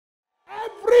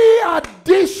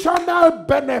additional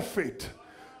benefit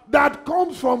that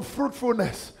comes from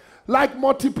fruitfulness. Like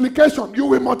multiplication, you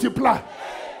will multiply.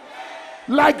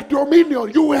 Like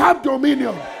dominion, you will have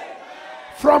dominion.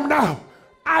 From now,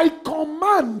 I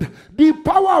command the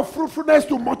power of fruitfulness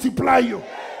to multiply you.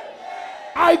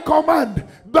 I command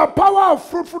the power of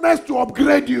fruitfulness to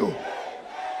upgrade you.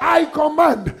 I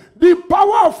command the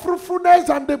power of fruitfulness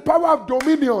and the power of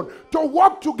dominion to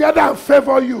work together and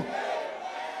favor you.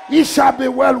 It shall be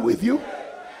well with you.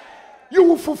 You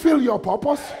will fulfill your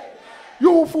purpose.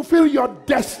 You will fulfill your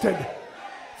destiny.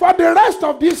 For the rest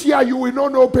of this year, you will know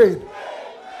no pain.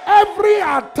 Every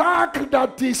attack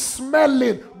that is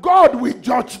smelling, God will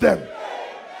judge them.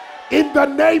 In the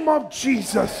name of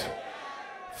Jesus.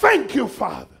 Thank you,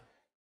 Father.